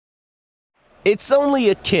It's only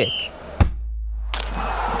a kick,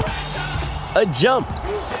 a jump,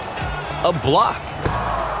 a block.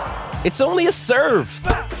 It's only a serve.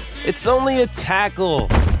 It's only a tackle,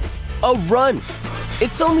 a run.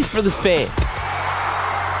 It's only for the fans.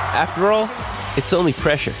 After all, it's only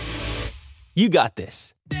pressure. You got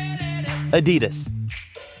this. Adidas.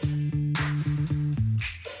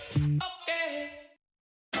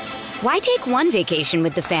 Why take one vacation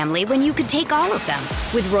with the family when you could take all of them?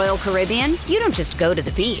 With Royal Caribbean, you don't just go to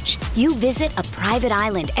the beach. You visit a private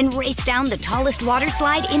island and race down the tallest water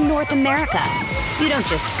slide in North America. You don't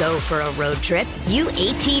just go for a road trip. You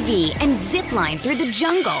ATV and zip line through the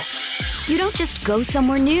jungle. You don't just go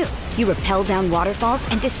somewhere new. You rappel down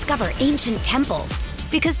waterfalls and discover ancient temples.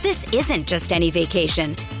 Because this isn't just any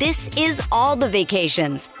vacation. This is all the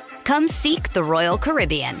vacations. Come seek the Royal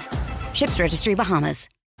Caribbean. Ships Registry, Bahamas.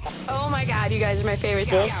 Oh my God, you guys are my favorite.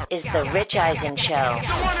 This is the Rich Eisen Show.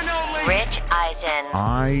 Rich Eisen.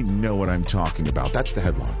 I know what I'm talking about. That's the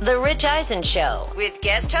headline. The Rich Eisen Show with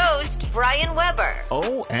guest host Brian Weber.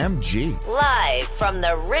 OMG. Live from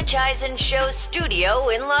the Rich Eisen Show studio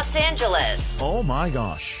in Los Angeles. Oh my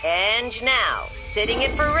gosh. And now, sitting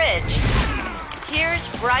in for Rich, here's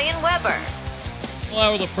Brian Weber.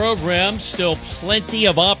 Well, the program, still plenty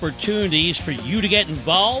of opportunities for you to get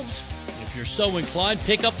involved. If you're so inclined,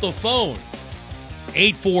 pick up the phone.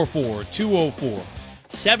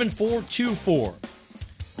 844-204-7424.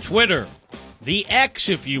 Twitter, the X,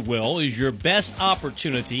 if you will, is your best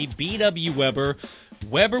opportunity. BW Weber,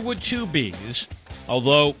 Weber with two B's.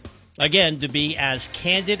 Although, again, to be as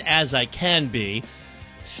candid as I can be,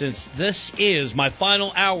 since this is my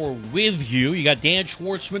final hour with you, you got Dan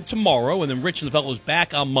Schwartzman tomorrow, and then Rich and the fellows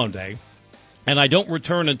back on Monday. And I don't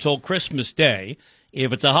return until Christmas Day.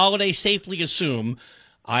 If it's a holiday, safely assume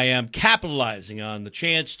I am capitalizing on the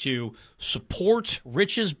chance to support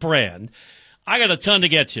Rich's brand. I got a ton to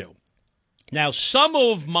get to. Now, some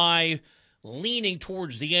of my leaning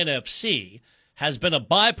towards the NFC has been a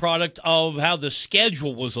byproduct of how the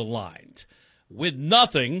schedule was aligned, with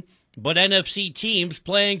nothing but NFC teams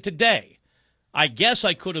playing today. I guess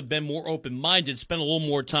I could have been more open-minded, spent a little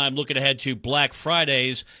more time looking ahead to Black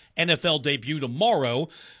Friday's NFL debut tomorrow.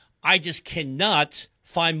 I just cannot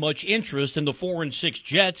find much interest in the 4-6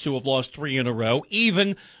 Jets, who have lost 3 in a row,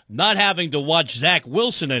 even not having to watch Zach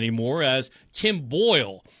Wilson anymore, as Tim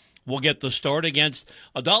Boyle will get the start against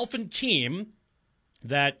a Dolphin team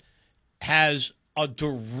that has a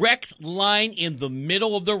direct line in the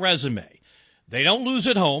middle of the resume. They don't lose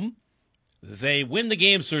at home. They win the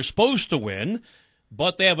games they're supposed to win,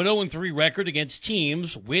 but they have an 0-3 record against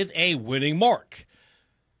teams with a winning mark.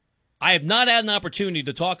 I have not had an opportunity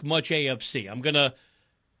to talk much AFC. I'm going to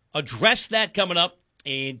address that coming up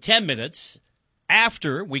in 10 minutes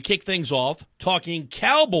after we kick things off, talking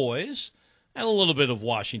Cowboys and a little bit of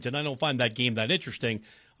Washington. I don't find that game that interesting.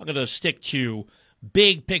 I'm going to stick to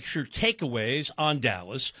big picture takeaways on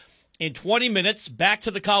Dallas. In 20 minutes, back to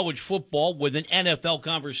the college football with an NFL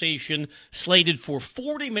conversation slated for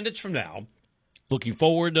 40 minutes from now. Looking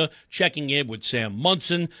forward to checking in with Sam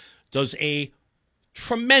Munson. Does a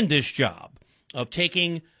tremendous job of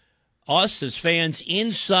taking us as fans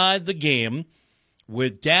inside the game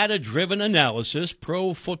with data-driven analysis,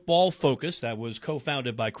 Pro Football Focus, that was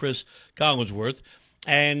co-founded by Chris Collinsworth.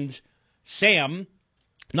 And Sam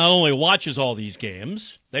not only watches all these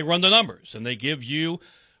games, they run the numbers, and they give you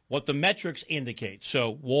what the metrics indicate.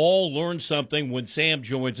 So we'll all learn something when Sam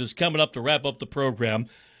joins us coming up to wrap up the program.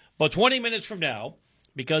 But 20 minutes from now,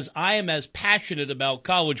 because I am as passionate about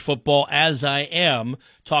college football as I am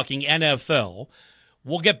talking NFL,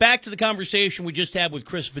 we'll get back to the conversation we just had with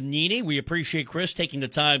Chris Vanini. We appreciate Chris taking the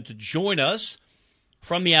time to join us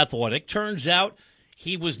from The Athletic. Turns out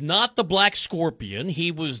he was not the Black Scorpion.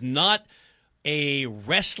 He was not a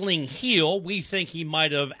wrestling heel. We think he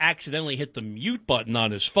might have accidentally hit the mute button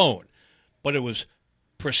on his phone, but it was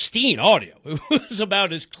pristine audio. It was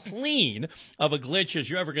about as clean of a glitch as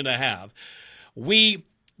you're ever going to have. We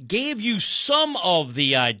gave you some of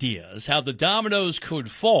the ideas how the dominoes could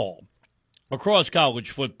fall across college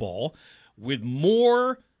football with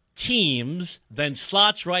more teams than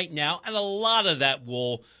slots right now, and a lot of that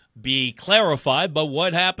will be clarified by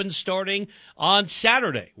what happens starting on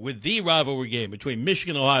Saturday with the rivalry game between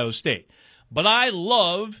Michigan and Ohio State. But I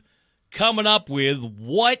love coming up with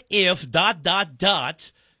what if ...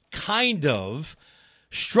 kind of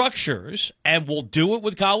structures, and we'll do it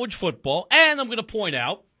with college football. And I'm going to point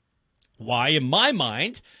out why, in my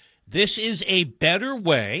mind, this is a better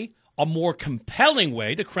way, a more compelling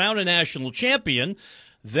way to crown a national champion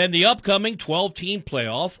than the upcoming 12-team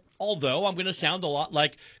playoff Although I'm going to sound a lot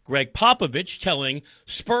like Greg Popovich telling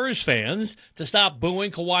Spurs fans to stop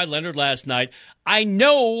booing Kawhi Leonard last night. I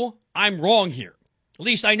know I'm wrong here. At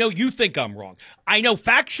least I know you think I'm wrong. I know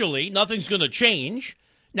factually nothing's going to change.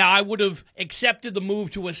 Now, I would have accepted the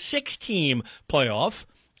move to a 6-team playoff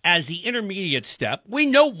as the intermediate step. We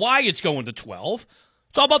know why it's going to 12.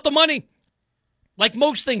 It's all about the money, like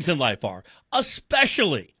most things in life are,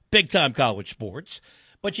 especially big-time college sports.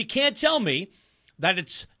 But you can't tell me that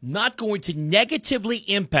it's not going to negatively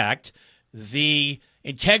impact the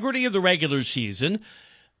integrity of the regular season.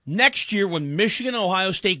 Next year, when Michigan and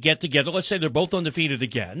Ohio State get together, let's say they're both undefeated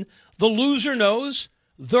again, the loser knows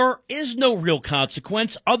there is no real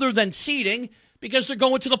consequence other than seeding because they're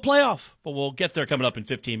going to the playoff. But we'll get there coming up in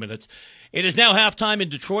 15 minutes. It is now halftime in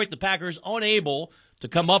Detroit. The Packers unable to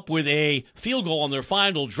come up with a field goal on their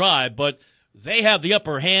final drive, but they have the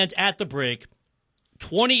upper hand at the break,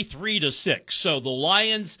 23-6. So the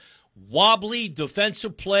Lions' wobbly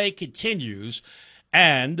defensive play continues.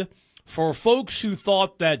 And for folks who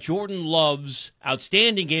thought that Jordan Love's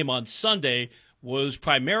outstanding game on Sunday was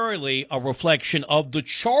primarily a reflection of the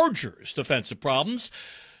Chargers' defensive problems,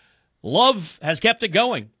 Love has kept it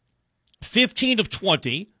going. 15 of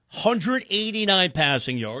 20, 189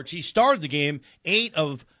 passing yards. He started the game 8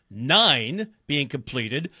 of 9 being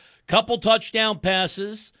completed. Couple touchdown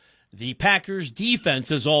passes. The Packers' defense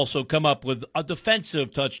has also come up with a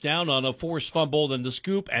defensive touchdown on a forced fumble, then the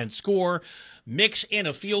scoop and score. Mix in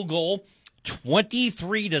a field goal,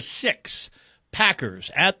 23-6. Packers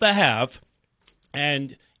at the half.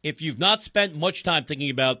 And if you've not spent much time thinking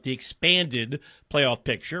about the expanded playoff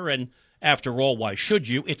picture, and after all, why should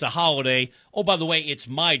you? It's a holiday. Oh, by the way, it's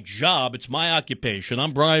my job. It's my occupation.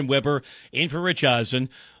 I'm Brian Weber, in for Rich Eisen.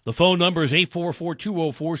 The phone number is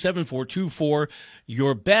 844-204-7424.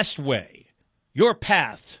 Your best way, your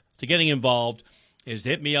path to getting involved is to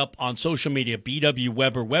hit me up on social media, BW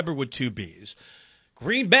Weber, Weber with 2 Bs.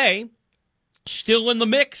 Green Bay, still in the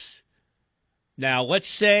mix. Now, let's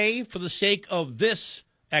say, for the sake of this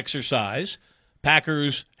exercise,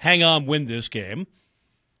 Packers hang on, win this game.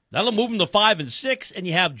 That'll move them to 5-6, and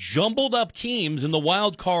you have jumbled up teams in the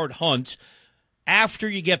wild card hunt after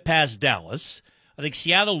you get past Dallas. I think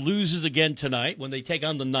Seattle loses again tonight when they take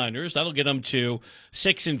on the Niners. That'll get them to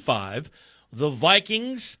 6-5. The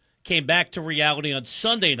Vikings came back to reality on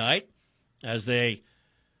Sunday night as they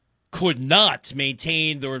could not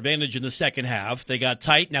maintain their advantage in the second half. They got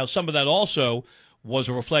tight. Now, some of that also was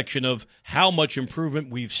a reflection of how much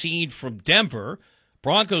improvement we've seen from Denver.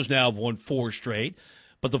 Broncos now have won 4 straight.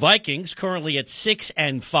 But the Vikings currently at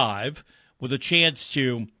 6-5 with a chance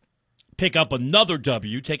to pick up another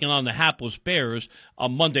W, taking on the hapless Bears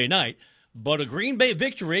on Monday night. But a Green Bay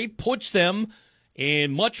victory puts them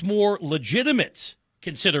in much more legitimate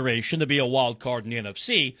consideration to be a wild card in the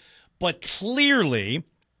NFC. But clearly,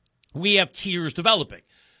 we have tiers developing.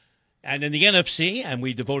 And in the NFC, and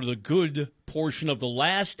we devoted a good portion of the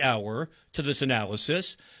last hour to this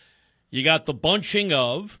analysis, you got the bunching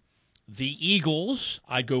of the Eagles.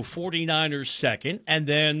 I'd go 49ers second. And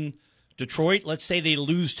then Detroit, let's say they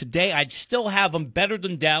lose today. I'd still have them better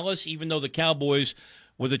than Dallas, even though the Cowboys,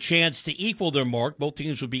 with a chance to equal their mark, both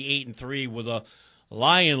teams would be 8-3 with a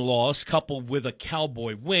Lion loss coupled with a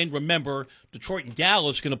Cowboy win. Remember, Detroit and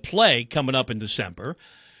Dallas going to play coming up in December.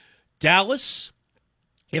 Dallas,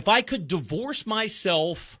 if I could divorce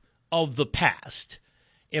myself of the past,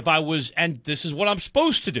 if I was, and this is what I'm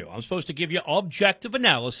supposed to do, I'm supposed to give you objective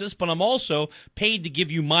analysis, but I'm also paid to give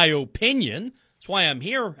you my opinion. That's why I'm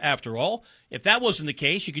here, after all. If that wasn't the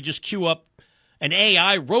case, you could just queue up an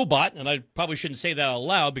AI robot, and I probably shouldn't say that out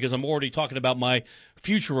loud because I'm already talking about my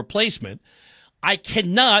future replacement. I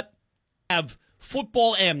cannot have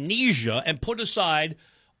football amnesia and put aside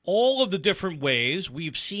all of the different ways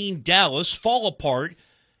we've seen Dallas fall apart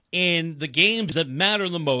in the games that matter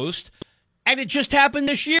the most. And it just happened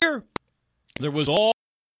this year. There was all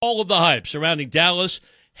of the hype surrounding Dallas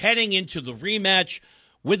heading into the rematch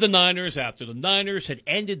with the Niners after the Niners had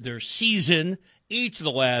ended their season each of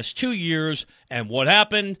the last 2 years. And what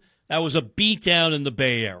happened? That was a beatdown in the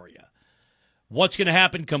Bay Area. What's going to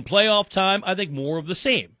happen come playoff time? I think more of the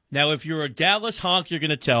same. Now, if you're a Dallas honk, you're going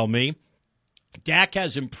to tell me Dak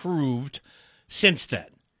has improved since then,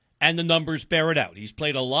 and the numbers bear it out. He's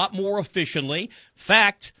played a lot more efficiently. In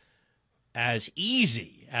fact, as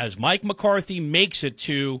easy as Mike McCarthy makes it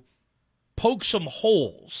to poke some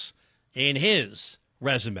holes in his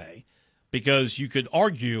resume, because you could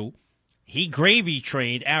argue he gravy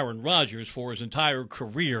trained Aaron Rodgers for his entire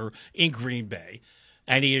career in Green Bay,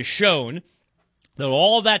 and he has shown that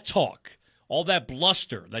all that talk, all that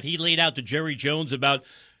bluster that he laid out to Jerry Jones about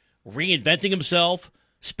reinventing himself,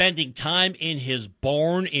 spending time in his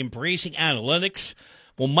barn, embracing analytics.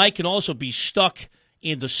 Well, Mike can also be stuck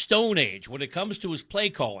in the Stone Age when it comes to his play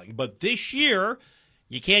calling. But this year,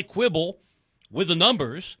 you can't quibble with the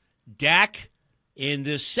numbers. Dak, in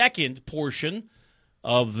this second portion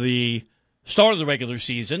of the start of the regular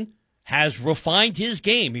season, has refined his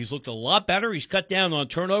game. He's looked a lot better. He's cut down on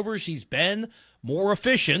turnovers. He's been more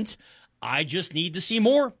efficient. I just need to see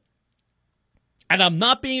more. And I'm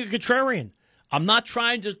not being a contrarian. I'm not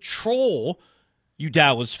trying to troll you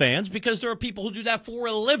Dallas fans, because there are people who do that for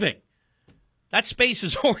a living. That space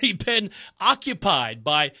has already been occupied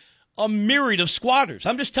by a myriad of squatters.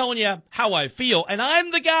 I'm just telling you how I feel. And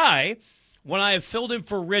I'm the guy, when I have filled in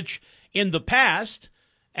for Rich in the past,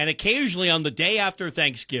 and occasionally on the day after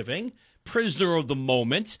Thanksgiving, prisoner of the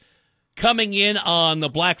moment, coming in on the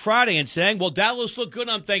Black Friday and saying, well, Dallas looked good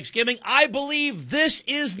on Thanksgiving. I believe this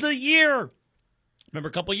is the year. Remember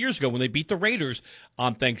a couple of years ago when they beat the Raiders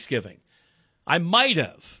on Thanksgiving? I might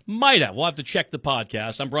have. We'll have to check the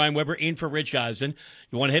podcast. I'm Brian Weber, in for Rich Eisen.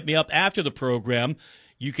 You want to hit me up after the program,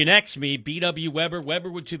 you can X me, BW Weber,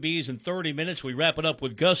 Weber with two B's. In 30 minutes, we wrap it up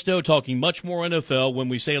with gusto, talking much more NFL when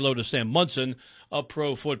we say hello to Sam Munson of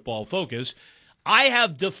Pro Football Focus. I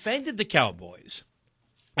have defended the Cowboys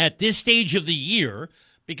at this stage of the year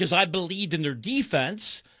because I believed in their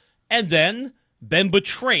defense and then been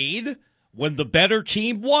betrayed when the better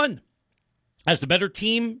team won, as the better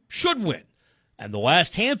team should win. And the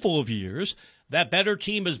last handful of years, that better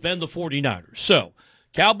team has been the 49ers. So,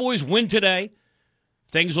 Cowboys win today.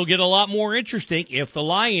 Things will get a lot more interesting if the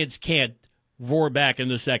Lions can't roar back in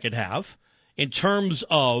the second half in terms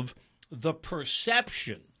of the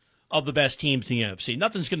perception of the best teams in the NFC.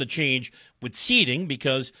 Nothing's going to change with seeding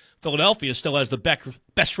because Philadelphia still has the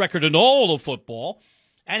best record in all of football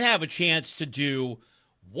and have a chance to do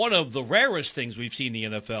one of the rarest things we've seen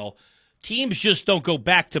in the NFL. Teams just don't go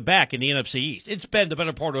back-to-back in the NFC East. It's been the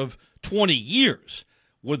better part of 20 years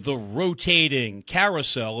with the rotating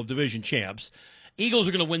carousel of division champs. Eagles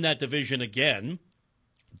are going to win that division again.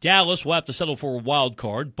 Dallas will have to settle for a wild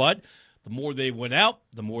card, but the more they win out,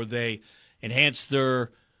 the more they enhance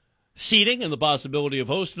their seeding and the possibility of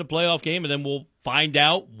hosting a playoff game, and then we'll find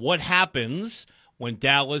out what happens when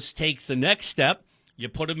Dallas takes the next step. You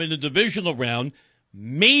put them in the divisional round.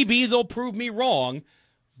 Maybe they'll prove me wrong,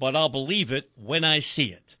 but I'll believe it when I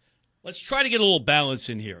see it. Let's try to get a little balance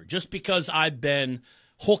in here. Just because I've been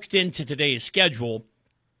hooked into today's schedule,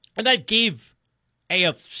 and I gave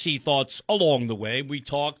AFC thoughts along the way. We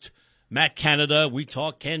talked Matt Canada, we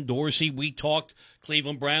talked Ken Dorsey, we talked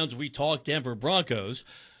Cleveland Browns, we talked Denver Broncos.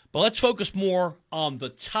 But let's focus more on the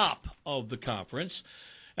top of the conference,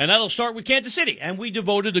 and that'll start with Kansas City. And we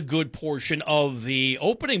devoted a good portion of the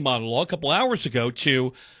opening monologue a couple hours ago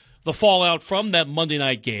to the fallout from that Monday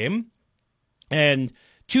night game. And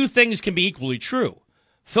two things can be equally true.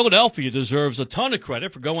 Philadelphia deserves a ton of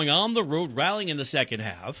credit for going on the road, rallying in the second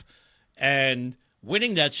half, and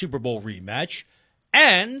winning that Super Bowl rematch.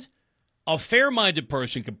 And a fair-minded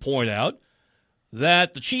person can point out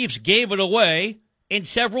that the Chiefs gave it away in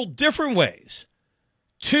several different ways.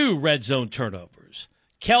 2 red zone turnovers.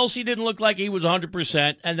 Kelsey didn't look like he was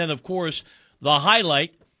 100%. And then, of course, the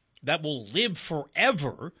highlight that will live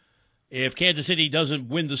forever if Kansas City doesn't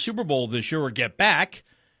win the Super Bowl this year or get back,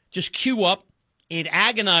 just cue up in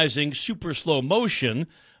agonizing super slow motion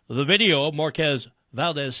the video of Marquez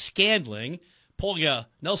Valdez-Scantling pulling a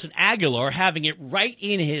Nelson Aguilar, having it right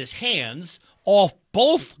in his hands off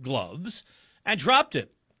both gloves, and dropped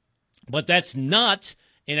it. But that's not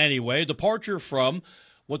in any way a departure from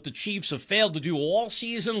what the Chiefs have failed to do all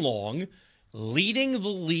season long, leading the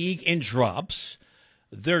league in drops.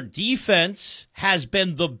 Their defense has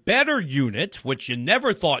been the better unit, which you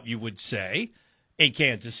never thought you would say, in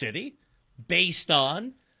Kansas City, based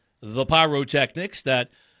on the pyrotechnics that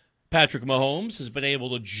Patrick Mahomes has been able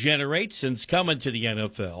to generate since coming to the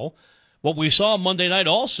NFL. What we saw Monday night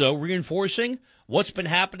also reinforcing what's been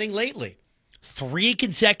happening lately. 3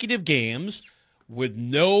 consecutive games with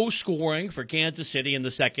no scoring for Kansas City in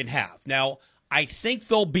the second half. Now, I think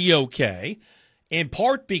they'll be okay, in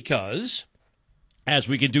part because, as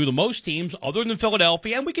we can do to most teams other than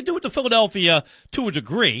Philadelphia, and we can do it to Philadelphia to a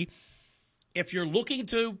degree, if you're looking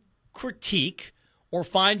to critique or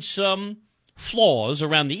find some flaws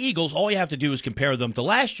around the Eagles, all you have to do is compare them to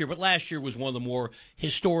last year. But last year was one of the more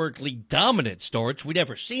historically dominant starts we'd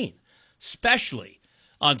ever seen, especially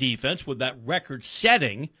on defense with that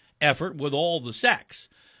record-setting effort with all the sacks.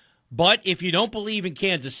 But if you don't believe in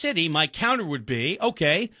Kansas City, my counter would be,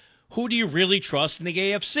 okay, who do you really trust in the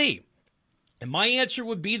AFC? And my answer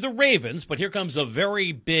would be the Ravens, but here comes a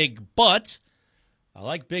very big but. I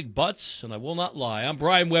like big butts, and I will not lie. I'm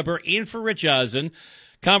Brian Weber, in for Rich Eisen.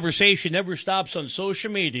 Conversation never stops on social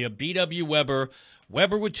media. BW Weber,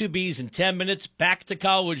 Weber with 2 B's in 10 minutes. Back to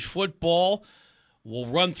college football. We'll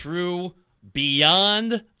run through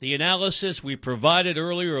beyond the analysis we provided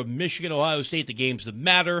earlier of Michigan, Ohio State, the games that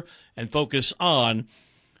matter, and focus on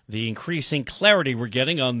the increasing clarity we're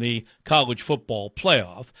getting on the college football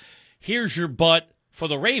playoff. Here's your butt for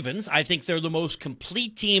the Ravens. I think they're the most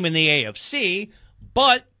complete team in the AFC,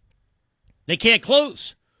 but they can't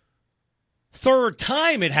close. Third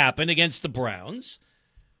time it happened against the Browns.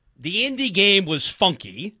 The Indy game was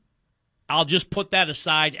funky. I'll just put that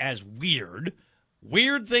aside as weird.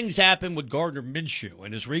 Weird things happen with Gardner Minshew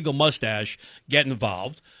and his regal mustache get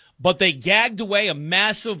involved, but they gagged away a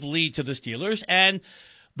massive lead to the Steelers, and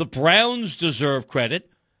the Browns deserve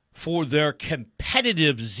credit for their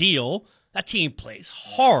competitive zeal. That team plays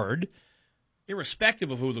hard,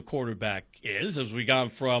 irrespective of who the quarterback is, as we gone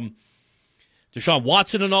from Deshaun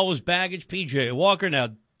Watson and all his baggage, P.J. Walker, now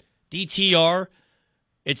DTR.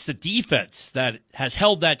 It's the defense that has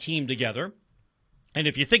held that team together. And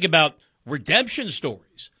if you think about redemption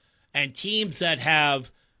stories and teams that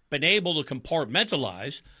have been able to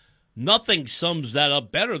compartmentalize, nothing sums that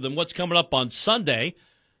up better than what's coming up on Sunday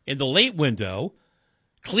in the late window.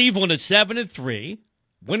 Cleveland at 7-3,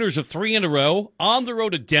 winners of 3 in a row, on the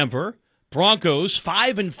road to Denver. Broncos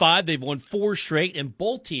 5-5, they've won 4 straight, and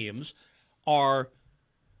both teams are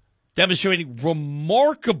demonstrating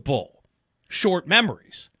remarkable short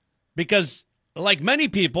memories. Because, like many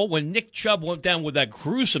people, when Nick Chubb went down with that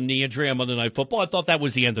gruesome knee injury on Monday Night Football, I thought that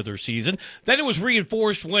was the end of their season. Then it was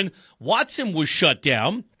reinforced when Watson was shut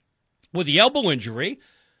down with the elbow injury.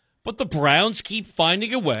 But the Browns keep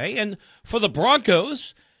finding a way. And for the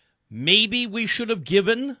Broncos, maybe we should have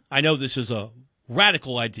given, I know this is a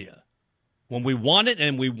radical idea, when we want it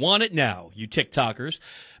and we want it now, you TikTokers,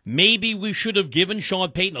 maybe we should have given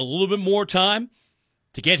Sean Payton a little bit more time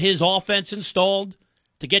to get his offense installed,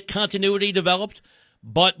 to get continuity developed.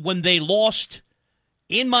 But when they lost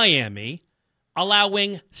in Miami,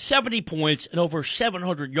 allowing 70 points and over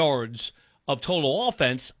 700 yards of total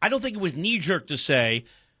offense, I don't think it was knee-jerk to say,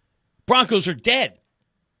 Broncos are dead.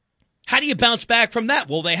 How do you bounce back from that?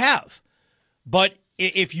 Well, they have. But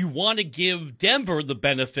if you want to give Denver the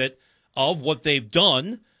benefit of what they've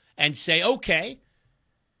done and say, okay,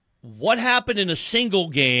 what happened in a single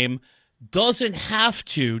game doesn't have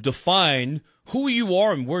to define who you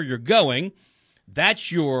are and where you're going.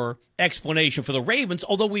 That's your explanation for the Ravens,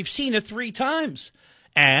 although we've seen it 3 times.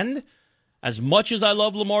 And as much as I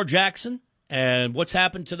love Lamar Jackson and what's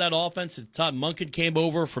happened to that offense, Todd Monken came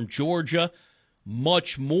over from Georgia,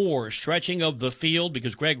 much more stretching of the field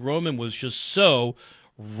because Greg Roman was just so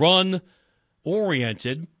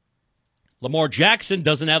run-oriented. Lamar Jackson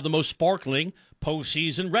doesn't have the most sparkling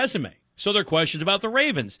postseason resume. So there are questions about the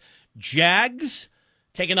Ravens. Jags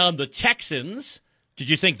taking on the Texans. Did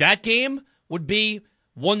you think that game would be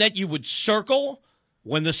one that you would circle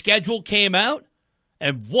when the schedule came out?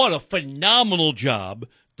 And what a phenomenal job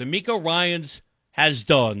D'Amico Ryans has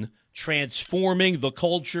done transforming the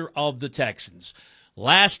culture of the Texans.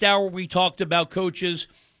 Last hour we talked about coaches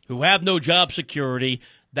who have no job security.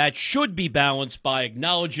 That should be balanced by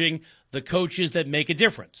acknowledging the coaches that make a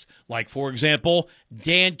difference. Like, for example,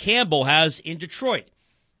 Dan Campbell has in Detroit.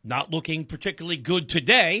 Not looking particularly good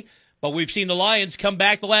today, but we've seen the Lions come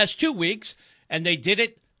back the last 2 weeks, and they did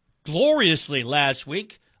it gloriously last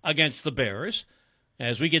week against the Bears.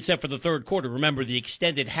 As we get set for the third quarter, remember the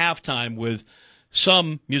extended halftime with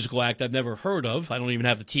some musical act I've never heard of. I don't even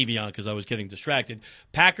have the TV on because I was getting distracted.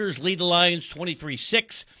 Packers lead the Lions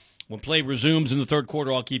 23-6. When play resumes in the third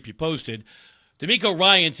quarter, I'll keep you posted. D'Amico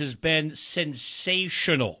Ryans has been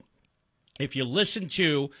sensational. If you listen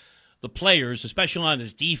to the players, especially on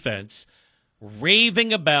his defense,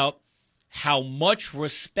 raving about how much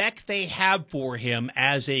respect they have for him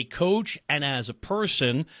as a coach and as a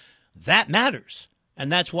person, that matters.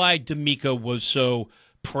 And that's why D'Amico was so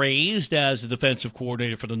praised as the defensive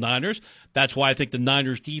coordinator for the Niners. That's why I think the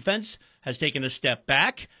Niners defense has taken a step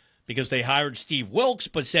back, because they hired Steve Wilkes,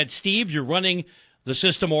 but said, Steve, you're running the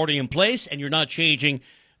system already in place and you're not changing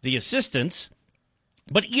the assistants.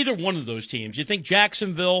 But either one of those teams, you think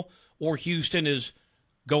Jacksonville or Houston is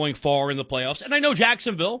going far in the playoffs? And I know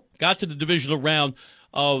Jacksonville got to the divisional round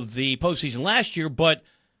of the postseason last year, but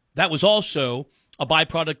that was also a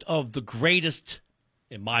byproduct of the greatest,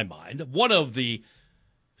 in my mind, one of the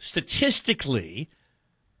statistically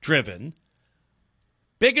driven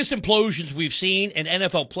biggest implosions we've seen in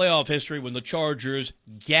NFL playoff history when the Chargers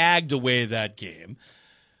gagged away that game.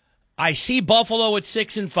 I see Buffalo at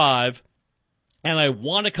 6-5. and I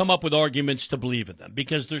want to come up with arguments to believe in them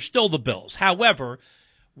because they're still the Bills. However,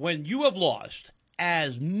 when you have lost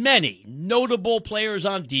as many notable players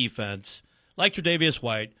on defense, like Tre'Davious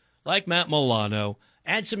White, like Matt Milano,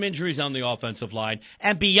 and some injuries on the offensive line,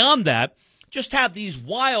 and beyond that, just have these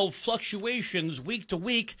wild fluctuations week to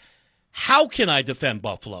week, how can I defend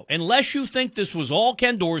Buffalo? Unless you think this was all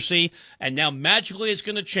Ken Dorsey and now magically it's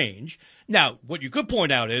going to change. Now, what you could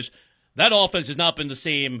point out is that offense has not been the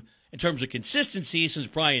same in terms of consistency since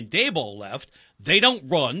Brian Daboll left. They don't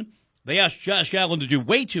run. They asked Josh Allen to do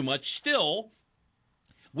way too much. Still,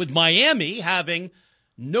 with Miami having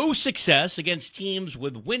no success against teams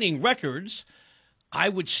with winning records, I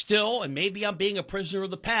would still, and maybe I'm being a prisoner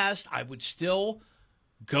of the past, I would still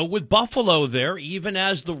go with Buffalo there, even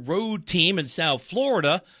as the road team in South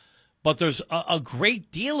Florida. But there's a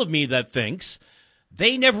great deal of me that thinks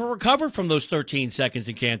they never recovered from those 13 seconds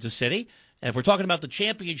in Kansas City. And if we're talking about the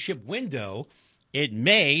championship window, it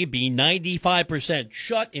may be 95%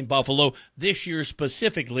 shut in Buffalo this year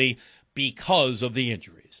specifically because of the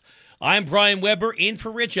injuries. I'm Brian Weber, in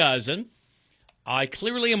for Rich Eisen. I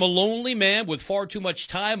clearly am a lonely man with far too much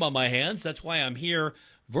time on my hands. That's why I'm here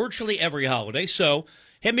virtually every holiday. So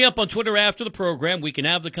hit me up on Twitter after the program. We can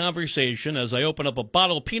have the conversation as I open up a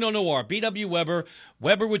bottle of Pinot Noir, B.W. Weber,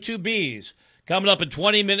 Weber with 2 B's. Coming up in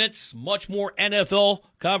 20 minutes, much more NFL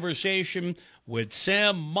conversation with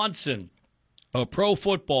Sam Monson, a pro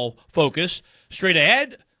football focus. Straight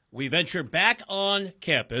ahead, we venture back on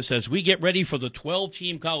campus as we get ready for the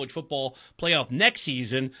 12-team college football playoff next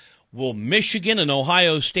season. Will Michigan and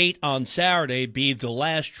Ohio State on Saturday be the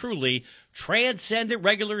last truly transcendent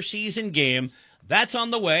regular season game? That's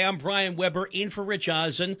on the way. I'm Brian Weber, in for Rich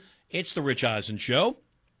Eisen. It's the Rich Eisen Show.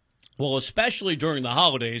 Well, especially during the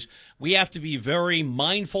holidays, we have to be very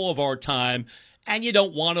mindful of our time, and you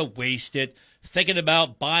don't want to waste it thinking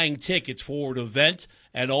about buying tickets for an event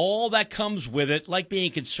and all that comes with it, like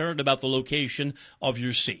being concerned about the location of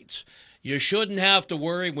your seats. You shouldn't have to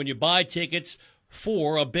worry when you buy tickets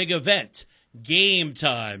for a big event. Game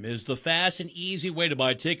Time is the fast and easy way to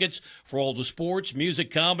buy tickets for all the sports,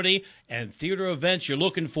 music, comedy, and theater events you're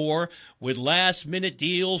looking for, with last-minute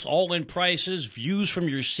deals, all-in prices, views from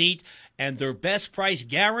your seat, and their best price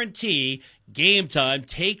guarantee. Game Time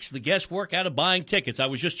takes the guesswork out of buying tickets. I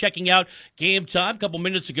was just checking out Game Time a couple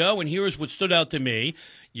minutes ago, and here's what stood out to me.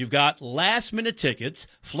 You've got last-minute tickets,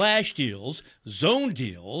 flash deals, zone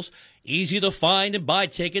deals, easy to find and buy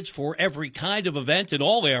tickets for every kind of event in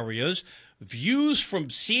all areas, views from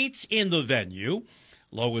seats in the venue,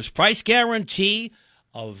 lowest price guarantee,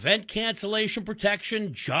 event cancellation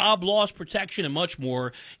protection, job loss protection, and much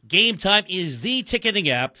more. Game Time is the ticketing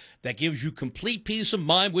app that gives you complete peace of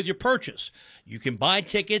mind with your purchase. You can buy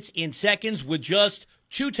tickets in seconds with just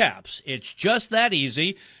 2 taps. It's just that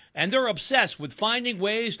easy. And they're obsessed with finding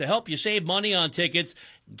ways to help you save money on tickets.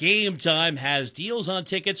 Game Time has deals on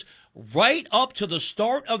tickets right up to the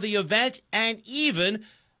start of the event and even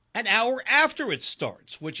an hour after it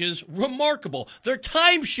starts, which is remarkable. They're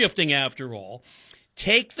time shifting after all.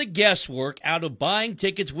 Take the guesswork out of buying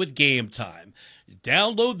tickets with Game Time.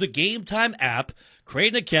 Download the Game Time app,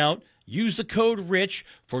 create an account, use the code RICH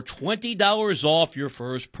for $20 off your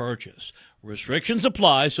first purchase. Restrictions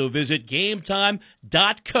apply, so visit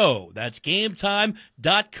GameTime.co. That's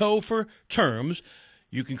GameTime.co for terms.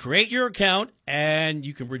 You can create your account, and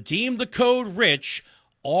you can redeem the code RICH,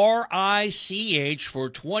 RICH, for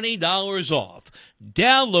 $20 off.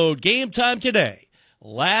 Download Game Time today.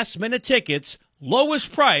 Last-minute tickets,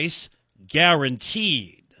 lowest price,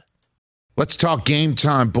 guaranteed. Let's talk Game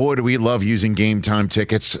Time. Boy, do we love using Game Time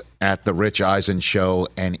tickets at the Rich Eisen Show.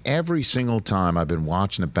 And every single time I've been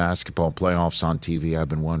watching the basketball playoffs on TV, I've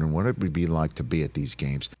been wondering what it would be like to be at these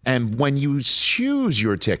games. And when you choose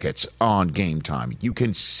your tickets on Game Time, you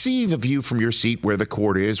can see the view from your seat, where the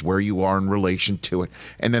court is, where you are in relation to it,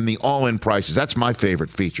 and then the all-in prices. That's my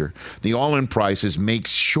favorite feature. The all-in prices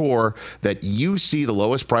makes sure that you see the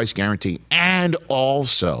lowest price guarantee and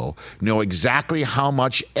also know exactly how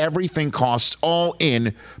much everything costs all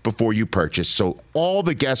in before you purchase. So all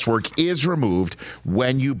the guesswork is removed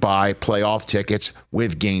when you buy playoff tickets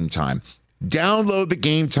with Game Time. Download the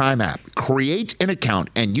Game Time app, create an account,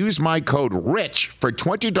 and use my code RICH for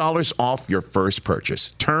 $20 off your first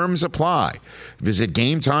purchase. Terms apply. Visit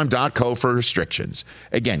GameTime.co for restrictions.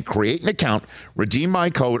 Again, create an account, redeem my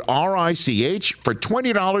code RICH for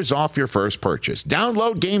 $20 off your first purchase.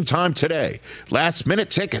 Download Game Time today. Last minute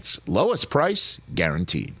tickets, lowest price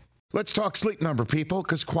guaranteed. Let's talk Sleep Number, people,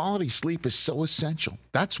 because quality sleep is so essential.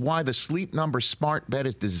 That's why the Sleep Number smart bed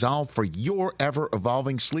is designed for your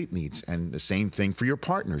ever-evolving sleep needs, and the same thing for your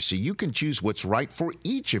partner, so you can choose what's right for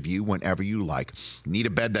each of you whenever you like. Need a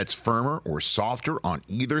bed that's firmer or softer on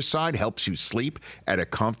either side, helps you sleep at a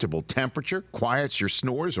comfortable temperature, quiets your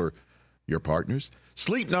snores or your partner's?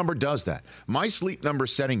 Sleep Number does that. My Sleep Number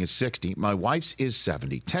setting is 60. My wife's is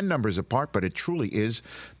 70. 10 numbers apart, but it truly is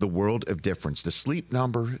the world of difference. The Sleep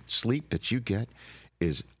Number sleep that you get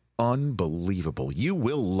is unbelievable. You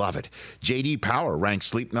will love it. J.D. Power ranks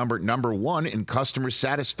Sleep Number number 1 in customer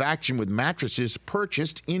satisfaction with mattresses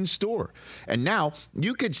purchased in store. And now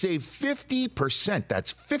you could save 50%.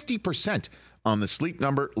 That's 50% on the Sleep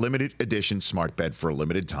Number limited edition smart bed for a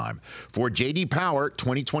limited time. For J.D. Power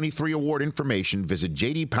 2023 award information, visit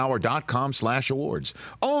jdpower.com/awards.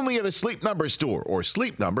 Only at a Sleep Number store or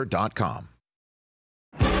sleepnumber.com.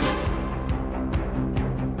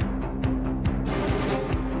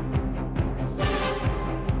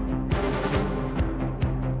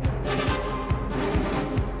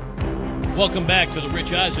 Welcome back to the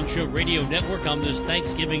Rich Eisen Show Radio Network on this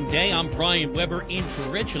Thanksgiving Day. I'm Brian Weber in for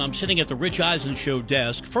Rich, and I'm sitting at the Rich Eisen Show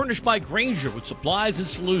desk, furnished by Grainger with supplies and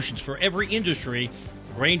solutions for every industry.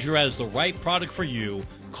 Grainger has the right product for you.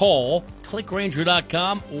 Call,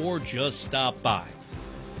 clickgrainger.com, or just stop by.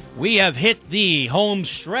 We have hit the home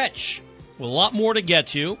stretch with a lot more to get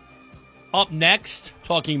to. Up next,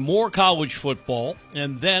 talking more college football,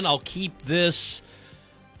 and then I'll keep this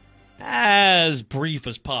as brief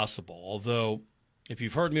as possible, although if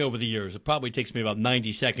you've heard me over the years, it probably takes me about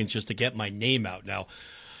 90 seconds just to get my name out. Now,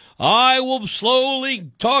 I will slowly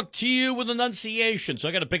talk to you with enunciation, so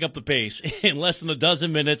I got to pick up the pace. In less than a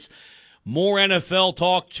dozen minutes, more NFL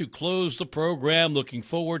talk to close the program. Looking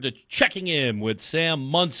forward to checking in with Sam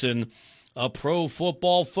Munson of Pro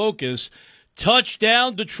Football Focus.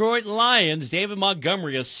 Touchdown, Detroit Lions. David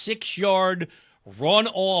Montgomery, a 6-yard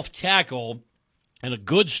run-off tackle. And a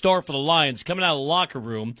good start for the Lions coming out of the locker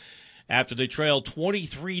room after they trailed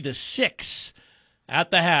 23-6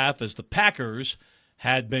 at the half, as the Packers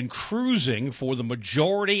had been cruising for the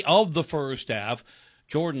majority of the first half.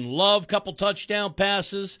 Jordan Love, couple touchdown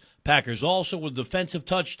passes. Packers also with a defensive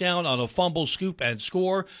touchdown on a fumble, scoop, and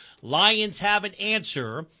score. Lions have an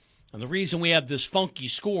answer. And the reason we have this funky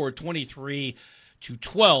score,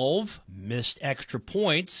 23-12, missed extra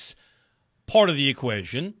points, part of the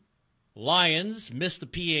equation. Lions missed the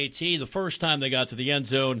PAT the first time they got to the end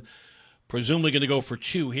zone. Presumably going to go for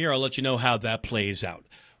 2 here. I'll let you know how that plays out.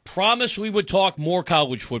 Promise we would talk more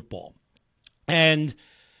college football. And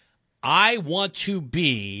I want to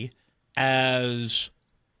be as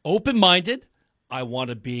open-minded. I want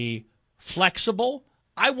to be flexible.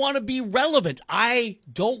 I want to be relevant. I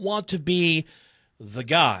don't want to be the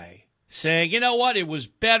guy saying, you know what, it was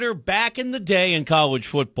better back in the day in college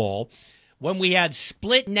football when we had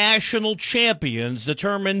split national champions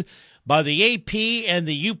determined by the AP and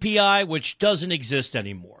the UPI, which doesn't exist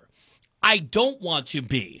anymore. I don't want to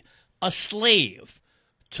be a slave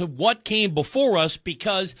to what came before us,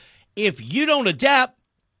 because if you don't adapt,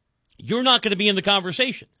 you're not going to be in the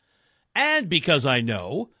conversation. And because I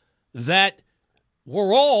know that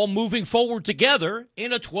we're all moving forward together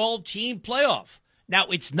in a 12-team playoff. Now,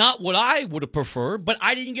 it's not what I would have preferred, but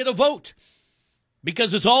I didn't get a vote,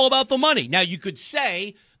 because it's all about the money. Now, you could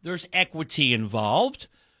say there's equity involved.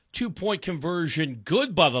 2-point conversion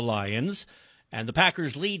good by the Lions. And the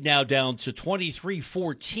Packers lead now down to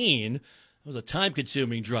 23-14. It was a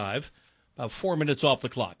time-consuming drive, about 4 minutes off the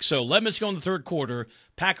clock. So 11 minutes go in the third quarter.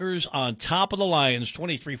 Packers on top of the Lions,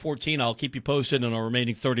 23-14. I'll keep you posted on our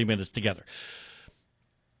remaining 30 minutes together.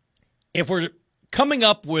 If we're coming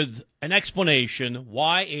up with an explanation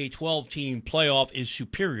why a 12-team playoff is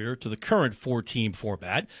superior to the current 4-team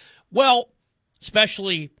format, well,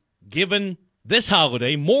 especially given this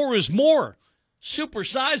holiday, more is more.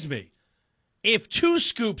 Supersize me. If 2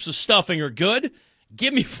 scoops of stuffing are good,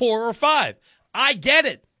 give me 4 or 5. I get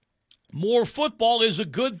it. More football is a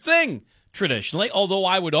good thing, traditionally, although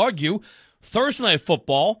I would argue Thursday Night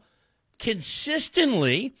Football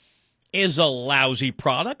consistently is a lousy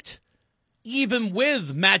product. Even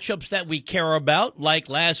with matchups that we care about, like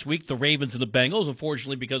last week, the Ravens and the Bengals,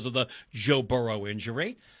 unfortunately because of the Joe Burrow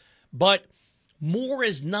injury. But more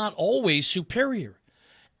is not always superior.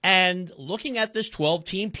 And looking at this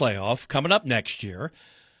 12-team playoff coming up next year,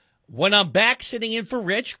 when I'm back sitting in for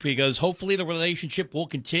Rich, because hopefully the relationship will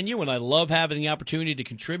continue, and I love having the opportunity to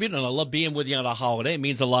contribute, and I love being with you on a holiday. It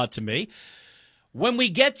means a lot to me. When we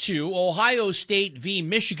get to Ohio State v.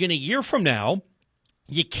 Michigan a year from now,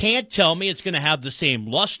 you can't tell me it's going to have the same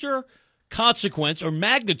luster, consequence, or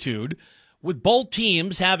magnitude with both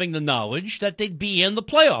teams having the knowledge that they'd be in the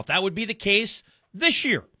playoff. That would be the case this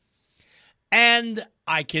year. And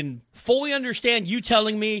I can fully understand you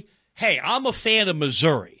telling me, hey, I'm a fan of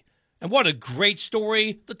Missouri. And what a great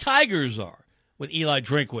story the Tigers are with Eli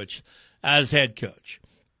Drinkwitz as head coach.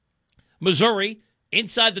 Missouri,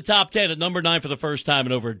 inside the top 10 at number 9 for the first time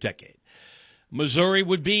in over a decade. Missouri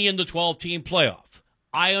would be in the 12-team playoff.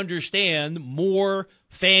 I understand more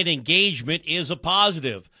fan engagement is a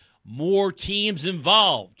positive. More teams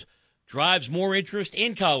involved drives more interest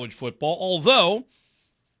in college football, although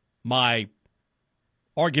my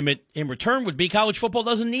argument in return would be college football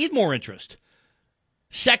doesn't need more interest.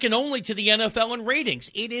 Second only to the NFL in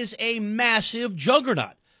ratings. It is a massive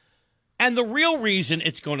juggernaut. And the real reason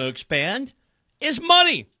it's going to expand is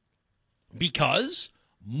money. Because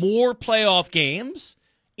more playoff games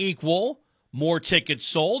equal more tickets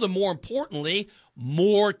sold, and more importantly,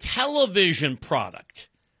 more television product.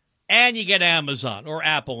 And you get Amazon or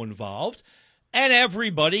Apple involved, and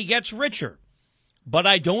everybody gets richer. But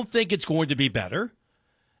I don't think it's going to be better.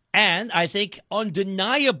 And I think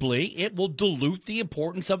undeniably it will dilute the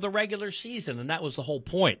importance of the regular season. And that was the whole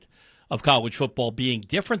point of college football being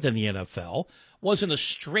different than the NFL. Wasn't a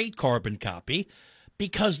straight carbon copy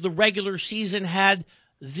because the regular season had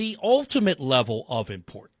the ultimate level of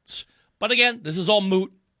importance. But again, this is all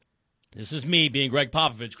moot. This is me being Greg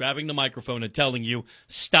Popovich grabbing the microphone and telling you,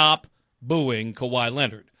 stop booing Kawhi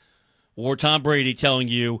Leonard. Or Tom Brady telling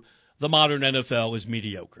you the modern NFL is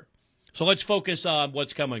mediocre. So let's focus on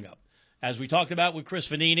what's coming up. As we talked about with Chris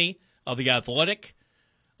Vanini of The Athletic,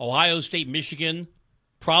 Ohio State, Michigan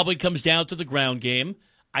probably comes down to the ground game.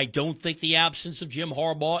 I don't think the absence of Jim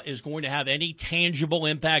Harbaugh is going to have any tangible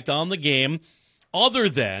impact on the game other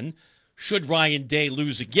than should Ryan Day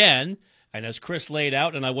lose again. And as Chris laid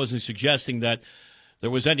out, and I wasn't suggesting that there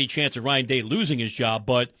was any chance of Ryan Day losing his job,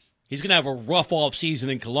 but he's going to have a rough offseason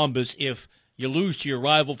in Columbus if you lose to your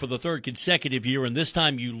rival for the third consecutive year, and this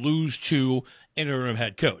time you lose to interim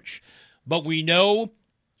head coach. But we know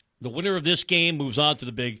the winner of this game moves on to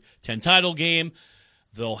the Big Ten title game.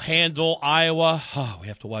 They'll handle Iowa. Oh, we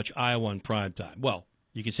have to watch Iowa in primetime. Well,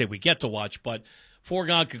 you can say we get to watch, but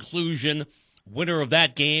foregone conclusion, winner of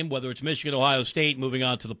that game, whether it's Michigan, Ohio State, moving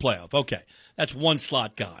on to the playoff. Okay, that's one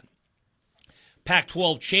slot gone.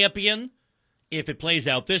 Pac-12 champion, if it plays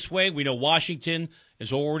out this way, we know Washington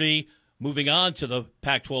is already moving on to the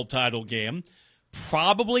Pac-12 title game,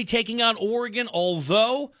 probably taking on Oregon,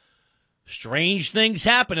 although strange things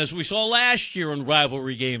happen, as we saw last year in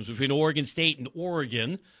rivalry games between Oregon State and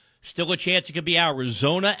Oregon. Still a chance it could be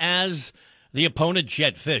Arizona as the opponent.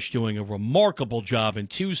 Jet Fish doing a remarkable job in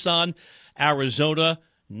Tucson. Arizona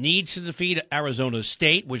needs to defeat Arizona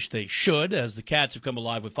State, which they should, as the Cats have come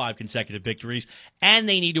alive with 5 consecutive victories, and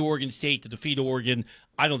they need Oregon State to defeat Oregon.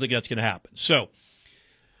 I don't think that's going to happen. So,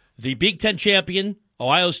 the Big Ten champion,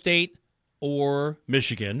 Ohio State or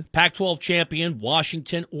Michigan. Pac-12 champion,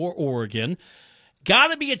 Washington or Oregon. Got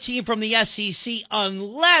to be a team from the SEC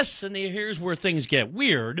unless, and here's where things get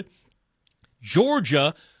weird,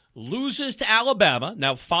 Georgia loses to Alabama.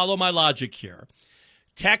 Now, follow my logic here.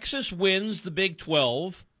 Texas wins the Big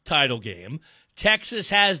 12 title game. Texas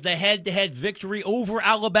has the head-to-head victory over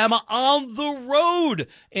Alabama on the road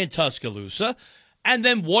in Tuscaloosa. And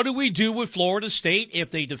then what do we do with Florida State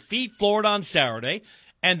if they defeat Florida on Saturday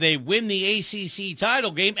and they win the ACC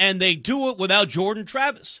title game and they do it without Jordan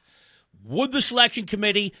Travis? Would the selection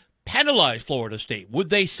committee penalize Florida State?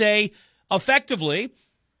 Would they say, effectively,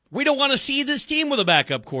 we don't want to see this team with a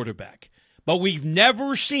backup quarterback? But we've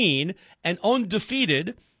never seen an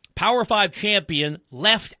undefeated Power 5 champion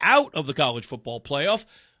left out of the college football playoff.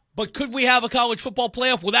 But could we have a college football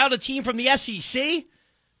playoff without a team from the SEC?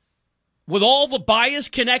 With all the bias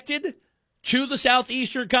connected to the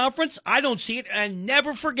Southeastern Conference? I don't see it. And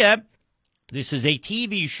never forget, this is a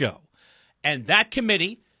TV show. And that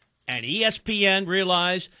committee and ESPN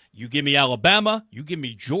realize, you give me Alabama, you give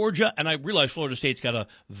me Georgia, and I realize Florida State's got a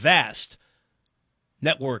vast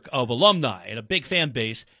network of alumni and a big fan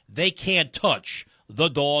base. They can't touch the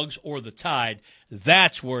Dogs or the Tide.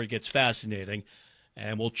 That's where it gets fascinating.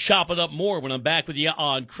 And we'll chop it up more when I'm back with you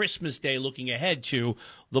on Christmas Day, looking ahead to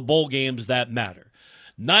the bowl games that matter.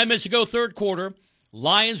 9 minutes to go, third quarter.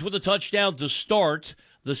 Lions with a touchdown to start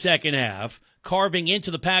the second half, carving into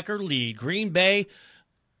the Packer lead. Green Bay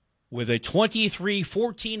with a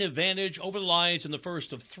 23-14 advantage over the Lions in the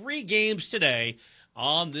first of 3 games today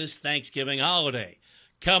on this Thanksgiving holiday.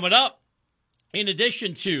 Coming up, in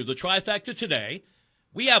addition to the trifecta today,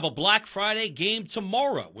 we have a Black Friday game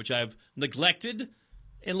tomorrow, which I've neglected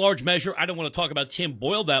in large measure. I don't want to talk about Tim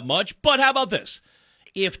Boyle that much, but how about this?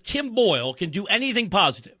 If Tim Boyle can do anything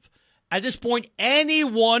positive At this point,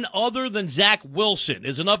 anyone other than Zach Wilson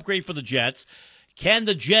is an upgrade for the Jets. Can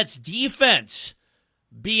the Jets' defense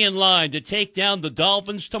be in line to take down the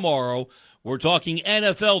Dolphins tomorrow? We're talking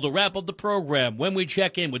NFL to wrap up the program when we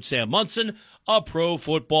check in with Sam Munson, a Pro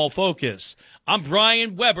Football Focus. I'm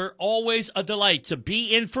Brian Weber, always a delight to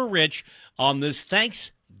be in for Rich on this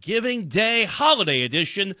Thanksgiving Day holiday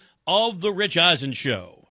edition of The Rich Eisen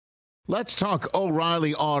Show. Let's talk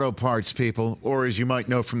O'Reilly Auto Parts, people, or as you might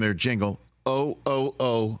know from their jingle,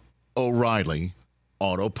 O'Reilly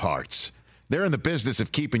Auto Parts. They're in the business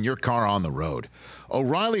of keeping your car on the road.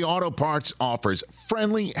 O'Reilly Auto Parts offers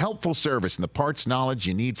friendly, helpful service and the parts knowledge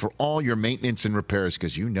you need for all your maintenance and repairs,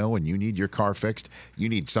 because you know when you need your car fixed, you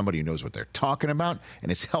need somebody who knows what they're talking about and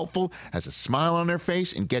is helpful, has a smile on their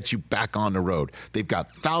face, and gets you back on the road. They've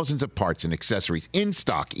got thousands of parts and accessories in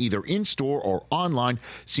stock, either in-store or online,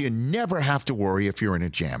 so you never have to worry if you're in a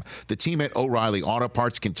jam. The team at O'Reilly Auto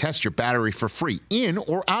Parts can test your battery for free in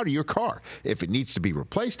or out of your car. If it needs to be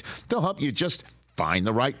replaced, they'll help you just find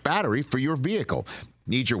the right battery for your vehicle.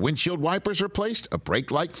 Need your windshield wipers replaced, a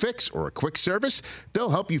brake light fix, or a quick service? They'll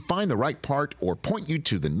help you find the right part or point you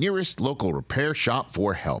to the nearest local repair shop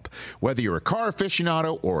for help. Whether you're a car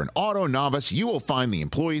aficionado or an auto novice, you will find the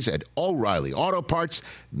employees at O'Reilly Auto Parts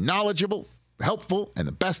knowledgeable, helpful, and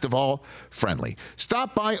the best of all, friendly.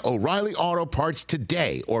 Stop by O'Reilly Auto Parts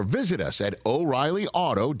today or visit us at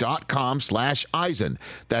O'ReillyAuto.com/Eisen.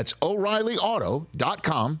 That's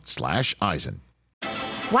O'ReillyAuto.com/Eisen.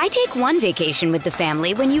 Why take one vacation with the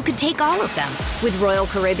family when you could take all of them? With Royal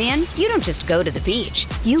Caribbean, you don't just go to the beach.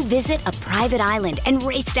 You visit a private island and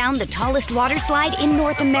race down the tallest water slide in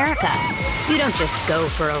North America. You don't just go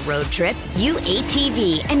for a road trip. You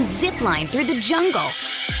ATV and zip line through the jungle.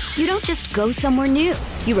 You don't just go somewhere new.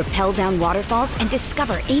 You rappel down waterfalls and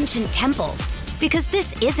discover ancient temples. Because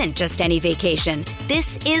this isn't just any vacation.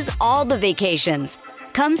 This is all the vacations.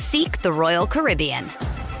 Come seek the Royal Caribbean.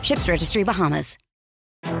 Ships Registry, Bahamas.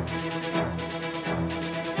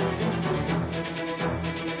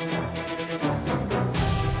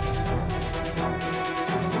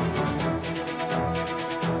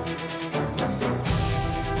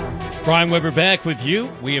 Brian Weber back with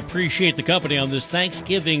you. We appreciate the company on this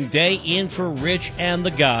Thanksgiving Day. In for Rich and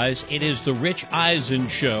the guys. It is the Rich Eisen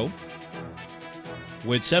Show.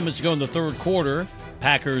 With 7 minutes to go in the third quarter,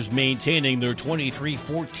 Packers maintaining their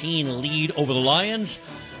 23-14 lead over the Lions.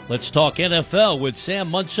 Let's talk NFL with Sam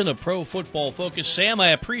Munson of Pro Football Focus. Sam, I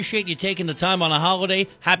appreciate you taking the time on a holiday.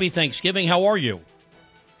 Happy Thanksgiving. How are you?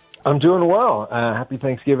 I'm doing well. Happy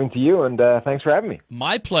Thanksgiving to you, and thanks for having me.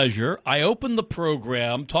 My pleasure. I opened the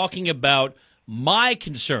program talking about my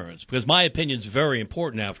concerns, because my opinion is very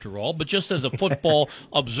important after all, but just as a football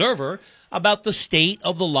observer, about the state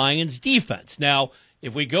of the Lions' defense. Now,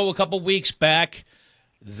 if we go a couple weeks back,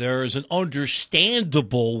 there's an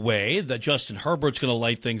understandable way that Justin Herbert's going to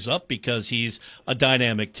light things up because he's a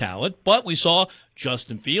dynamic talent. But we saw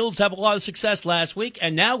Justin Fields have a lot of success last week,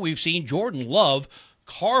 and now we've seen Jordan Love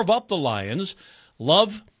carve up the Lions.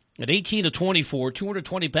 Love at 18 of 24,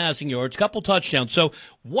 220 passing yards, couple touchdowns. So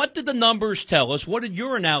what did the numbers tell us? What did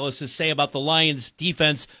your analysis say about the Lions'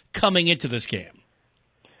 defense coming into this game?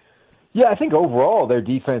 Yeah, I think overall their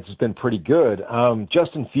defense has been pretty good.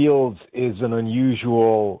 Justin Fields is an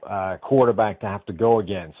unusual quarterback to have to go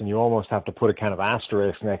against, and you almost have to put a kind of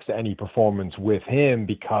asterisk next to any performance with him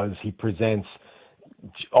because he presents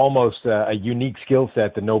almost a unique skill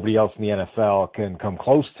set that nobody else in the NFL can come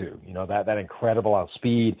close to. You know, that incredible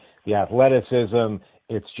outspeed, the athleticism.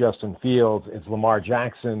 It's Justin Fields. It's Lamar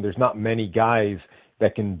Jackson. There's not many guys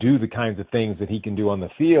that can do the kinds of things that he can do on the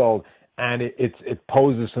field. And it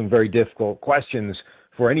poses some very difficult questions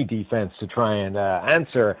for any defense to try and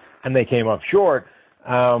answer, and they came up short.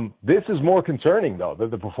 This is more concerning, though,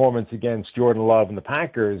 the performance against Jordan Love and the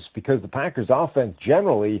Packers, because the Packers' offense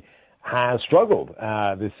generally has struggled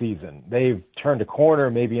this season. They've turned a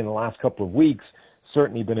corner maybe in the last couple of weeks,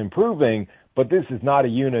 certainly been improving, but this is not a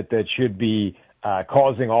unit that should be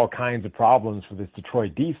causing all kinds of problems for this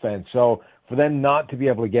Detroit defense. So for them not to be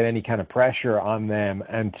able to get any kind of pressure on them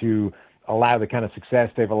and to allow the kind of success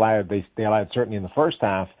they allowed certainly in the first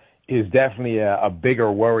half is definitely a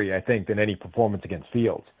bigger worry, I think, than any performance against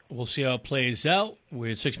Fields. We'll see how it plays out. We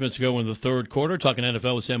had 6 minutes to go in the third quarter, talking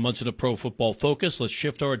NFL with Sam Munson of Pro Football Focus. Let's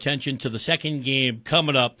shift our attention to the second game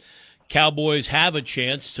coming up. Cowboys have a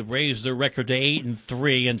chance to raise their record to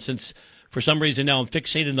 8-3, and since for some reason now I'm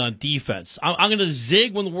fixated on defense. I'm going to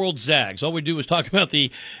zig when the world zags. All we do is talk about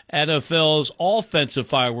the NFL's offensive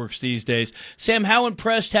fireworks these days. Sam, how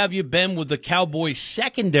impressed have you been with the Cowboys'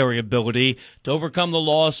 secondary ability to overcome the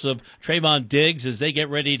loss of Trayvon Diggs as they get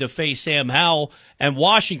ready to face Sam Howell and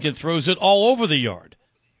Washington throws it all over the yard?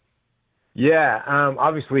 Yeah,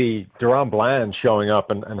 obviously, Deron Bland showing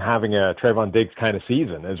up and having a Trayvon Diggs kind of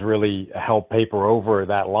season has really helped paper over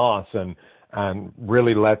that loss and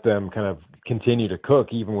really let them kind of continue to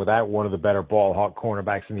cook even without one of the better ball hawk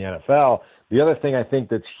cornerbacks in the NFL. The other thing I think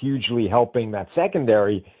that's hugely helping that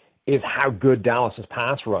secondary is how good Dallas's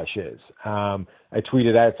pass rush is. I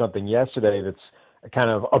tweeted out something yesterday that's a kind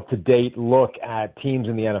of up-to-date look at teams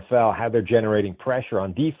in the NFL, how they're generating pressure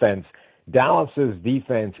on defense. Dallas's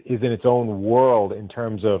defense is in its own world in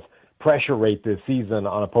terms of pressure rate this season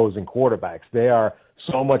on opposing quarterbacks. They are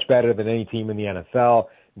so much better than any team in the NFL.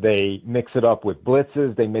 They mix it up with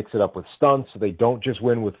blitzes. They mix it up with stunts. So they don't just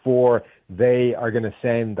win with 4. They are going to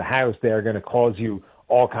send the house. They are going to cause you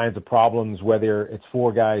all kinds of problems, whether it's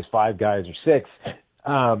 4 guys, 5 guys, or 6.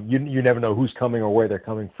 You never know who's coming or where they're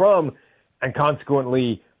coming from. And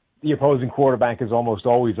consequently, the opposing quarterback is almost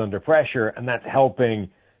always under pressure, and that's helping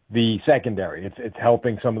the secondary. It's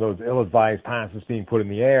helping some of those ill-advised passes being put in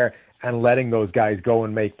the air and letting those guys go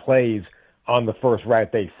and make plays on the first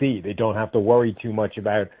route they see. They don't have to worry too much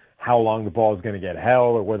about how long the ball is going to get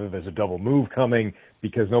held or whether there's a double move coming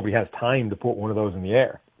because nobody has time to put one of those in the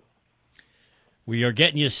air. We are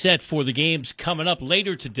getting you set for the games coming up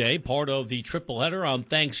later today, part of the triple header on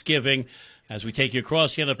Thanksgiving as we take you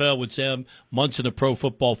across the NFL with Sam Munson of Pro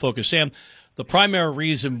Football Focus. Sam, the primary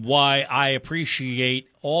reason why I appreciate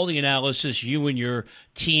all the analysis you and your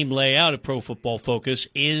team lay out at Pro Football Focus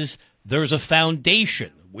is there's a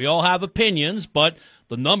foundation. We all have opinions, but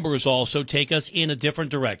the numbers also take us in a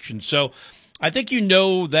different direction. So I think you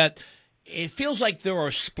know that it feels like there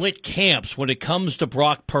are split camps when it comes to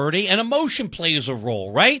Brock Purdy, and emotion plays a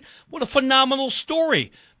role, right? What a phenomenal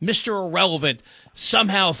story. Mr. Irrelevant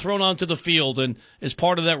somehow thrown onto the field and is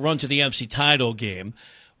part of that run to the MC title game.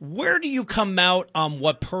 Where do you come out on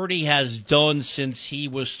what Purdy has done since he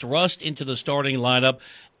was thrust into the starting lineup?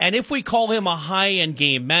 And if we call him a high-end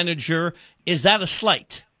game manager, is that a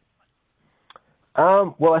slight?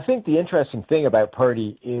 Well, I think the interesting thing about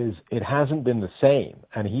Purdy is it hasn't been the same,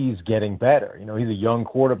 and he's getting better. You know, he's a young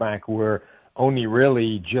quarterback. We're only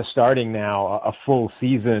really just starting now a full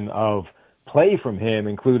season of play from him,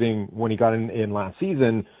 including when he got in last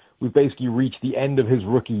season. We've basically reached the end of his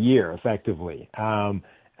rookie year, effectively.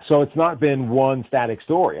 So it's not been one static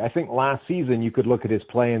story. I think last season you could look at his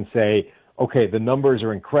play and say, okay, the numbers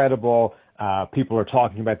are incredible. People are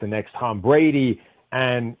talking about the next Tom Brady.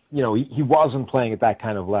 And, you know, he wasn't playing at that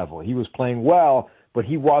kind of level. He was playing well, but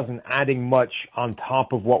he wasn't adding much on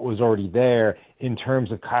top of what was already there in terms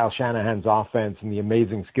of Kyle Shanahan's offense and the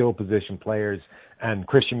amazing skill position players and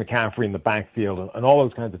Christian McCaffrey in the backfield and all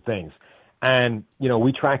those kinds of things. And, you know,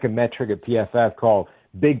 we track a metric at PFF called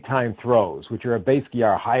big-time throws, which are basically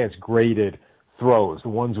our highest-graded throws, the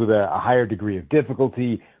ones with a higher degree of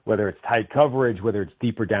difficulty, whether it's tight coverage, whether it's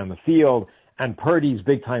deeper down the field. And Purdy's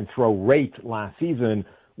big-time throw rate last season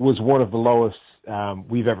was one of the lowest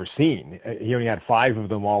we've ever seen. He only had 5 of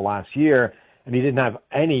them all last year, and he didn't have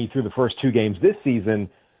any through the first 2 games this season.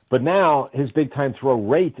 But now his big-time throw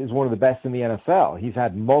rate is one of the best in the NFL. He's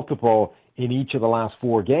had multiple in each of the last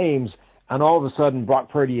 4 games, and all of a sudden Brock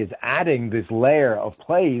Purdy is adding this layer of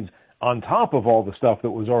plays on top of all the stuff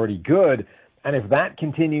that was already good. And if that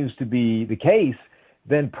continues to be the case,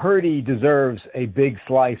 then Purdy deserves a big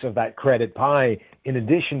slice of that credit pie in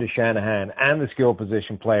addition to Shanahan and the skill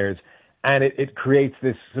position players. And it creates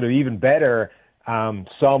this sort of even better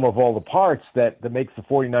sum of all the parts that makes the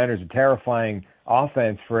 49ers a terrifying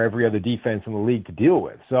offense for every other defense in the league to deal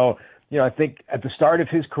with. So, you know, I think at the start of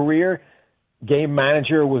his career, game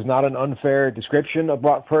manager was not an unfair description of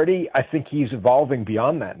Brock Purdy. I think he's evolving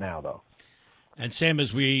beyond that now, though. And, Sam,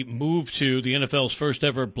 as we move to the NFL's first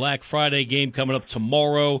ever Black Friday game coming up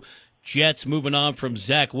tomorrow, Jets moving on from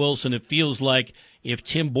Zach Wilson. It feels like if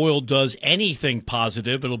Tim Boyle does anything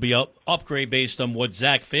positive, it'll be an upgrade based on what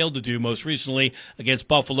Zach failed to do most recently against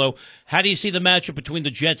Buffalo. How do you see the matchup between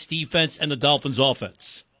the Jets defense and the Dolphins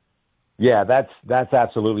offense? Yeah, that's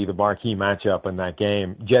absolutely the marquee matchup in that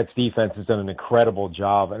game. Jets defense has done an incredible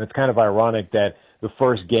job, and it's kind of ironic that the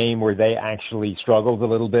first game where they actually struggled a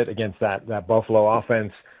little bit against that Buffalo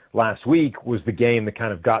offense last week was the game that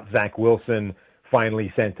kind of got Zach Wilson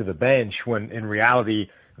finally sent to the bench, when in reality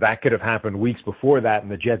that could have happened weeks before that,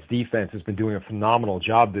 and the Jets defense has been doing a phenomenal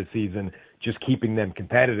job this season just keeping them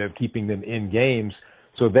competitive, keeping them in games.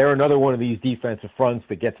 So they're another one of these defensive fronts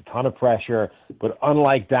that gets a ton of pressure. But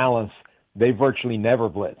unlike Dallas, they virtually never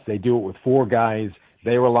blitz. They do it with 4 guys.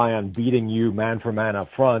 They rely on beating you man for man up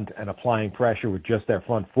front and applying pressure with just their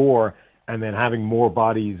front 4, and then having more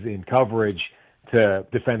bodies in coverage to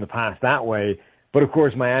defend the pass that way. But, of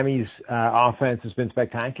course, Miami's offense has been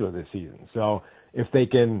spectacular this season. So if they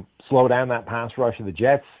can slow down that pass rush of the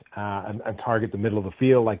Jets and target the middle of the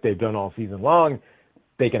field like they've done all season long,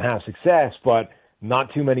 they can have success. But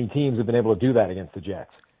not too many teams have been able to do that against the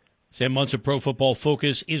Jets. Sam Munson, Pro Football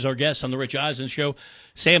Focus, is our guest on the Rich Eisen Show.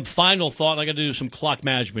 Sam, final thought. I got to do some clock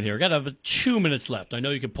management here. I got about 2 minutes left. I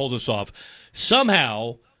know you can pull this off.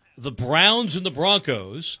 Somehow, the Browns and the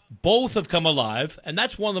Broncos both have come alive, and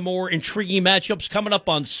that's one of the more intriguing matchups coming up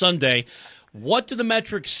on Sunday. What do the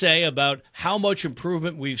metrics say about how much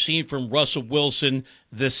improvement we've seen from Russell Wilson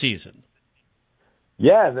this season?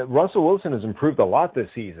 Yeah, Russell Wilson has improved a lot this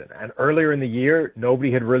season. And earlier in the year,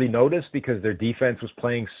 nobody had really noticed because their defense was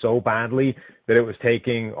playing so badly that it was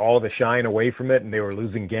taking all the shine away from it, and they were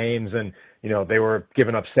losing games, and they were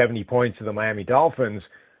giving up 70 points to the Miami Dolphins.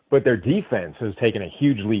 But their defense has taken a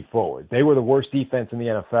huge leap forward. They were the worst defense in the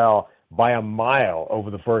NFL by a mile over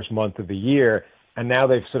the first month of the year, and now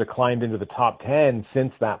they've sort of climbed into the top 10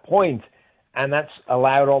 since that point, and that's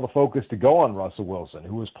allowed all the focus to go on Russell Wilson,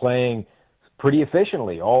 who was playing pretty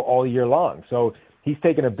efficiently all year long. So he's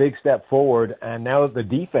taken a big step forward, and now that the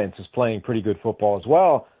defense is playing pretty good football as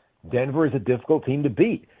well, Denver is a difficult team to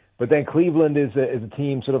beat. But then Cleveland is a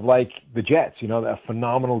team sort of like the Jets, a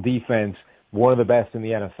phenomenal defense, one of the best in the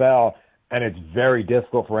NFL, and it's very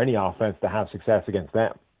difficult for any offense to have success against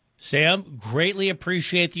them. Sam, greatly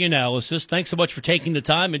appreciate the analysis. Thanks so much for taking the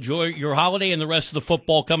time. Enjoy your holiday and the rest of the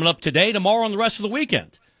football coming up today, tomorrow, and the rest of the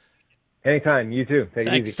weekend. Anytime. You too. Take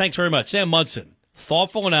it easy. Thanks very much. Sam Munson,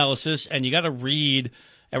 thoughtful analysis, and you got to read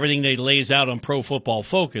everything that he lays out on Pro Football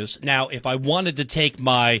Focus. Now, if I wanted to take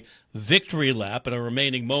my victory lap in our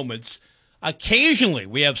remaining moments, occasionally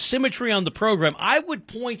we have symmetry on the program. I would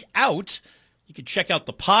point out, you can check out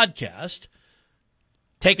the podcast.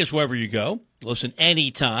 Take us wherever you go. Listen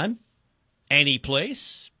anytime, any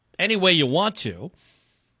place, any way you want to.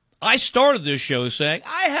 I started this show saying,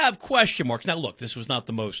 I have question marks. Now, look, this was not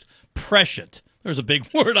the most prescient. There's a big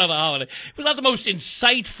word on a holiday. It was not the most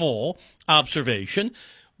insightful observation.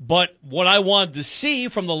 But what I wanted to see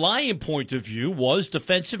from the Lion point of view was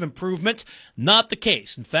defensive improvement. Not the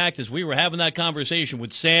case. In fact, as we were having that conversation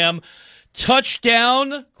with Sam,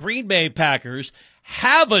 touchdown, Green Bay Packers.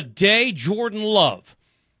 Have a day, Jordan Love.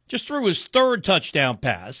 Just threw his 3rd touchdown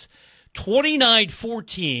pass.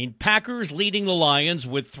 29-14, Packers leading the Lions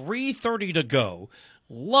with 3:30 to go.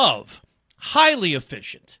 Love, highly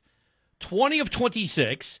efficient. 20 of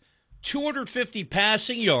 26, 250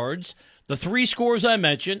 passing yards. The 3 scores I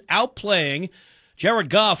mentioned, outplaying Jared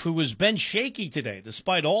Goff, who has been shaky today,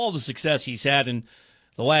 despite all the success he's had in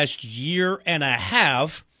the last year and a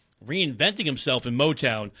half, reinventing himself in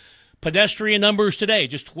Motown. Pedestrian numbers today,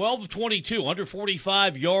 just 12 of 22, under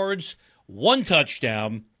 45 yards, 1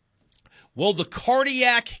 touchdown. Will the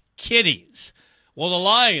Cardiac Kitties, will the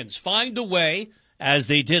Lions find a way, as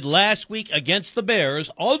they did last week against the Bears?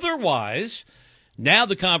 Otherwise, now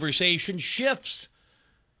the conversation shifts.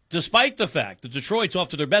 Despite the fact that Detroit's off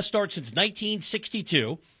to their best start since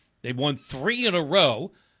 1962, they've won 3 in a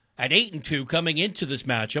row at 8-2 coming into this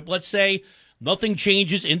matchup. Let's say nothing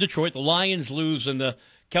changes in Detroit. The Lions lose and the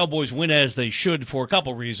Cowboys win as they should for a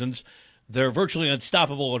couple reasons. They're virtually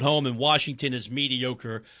unstoppable at home, and Washington is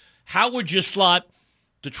mediocre. How would you slot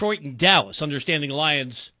Detroit and Dallas, understanding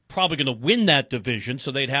Lions probably going to win that division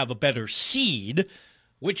so they'd have a better seed?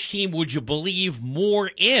 Which team would you believe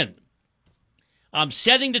more in? I'm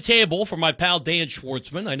setting the table for my pal Dan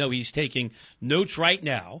Schwartzman. I know he's taking notes right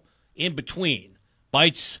now in between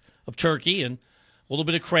bites of turkey and a little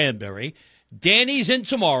bit of cranberry. Danny's in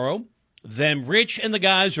tomorrow. Then Rich and the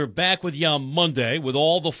guys are back with you on Monday with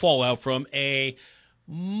all the fallout from a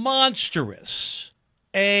monstrous,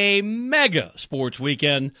 a mega sports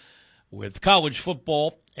weekend with college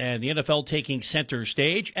football and the NFL taking center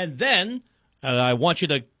stage. And then, I want you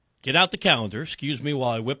to get out the calendar. Excuse me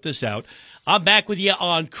while I whip this out. I'm back with you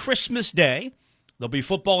on Christmas Day. There'll be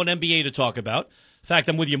football and NBA to talk about. In fact,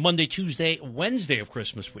 I'm with you Monday, Tuesday, Wednesday of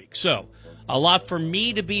Christmas week. So, a lot for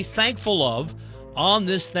me to be thankful of on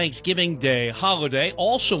this Thanksgiving Day holiday.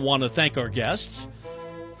 Also want to thank our guests.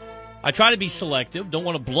 I try to be selective. Don't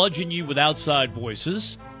want to bludgeon you with outside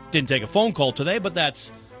voices. Didn't take a phone call today, but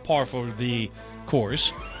that's par for the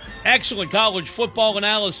course. Excellent college football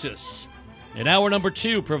analysis. In hour number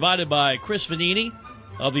 2, provided by Chris Vanini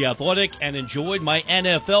of The Athletic and enjoyed my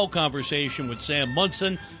NFL conversation with Sam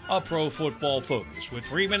Munson of Pro Football Focus. With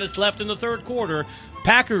 3 minutes left in the third quarter,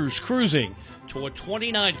 Packers cruising to a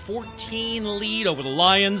 29-14 lead over the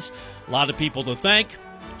Lions. A lot of people to thank,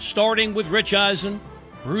 starting with Rich Eisen,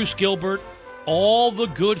 Bruce Gilbert, all the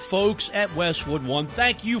good folks at Westwood One.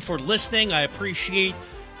 Thank you for listening. I appreciate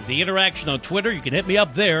the interaction on Twitter. You can hit me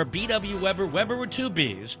up there, BW Weber, Weber with 2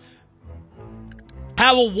 B's.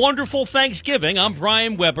 Have a wonderful Thanksgiving. I'm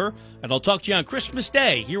Brian Weber, and I'll talk to you on Christmas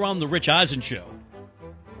Day here on The Rich Eisen Show.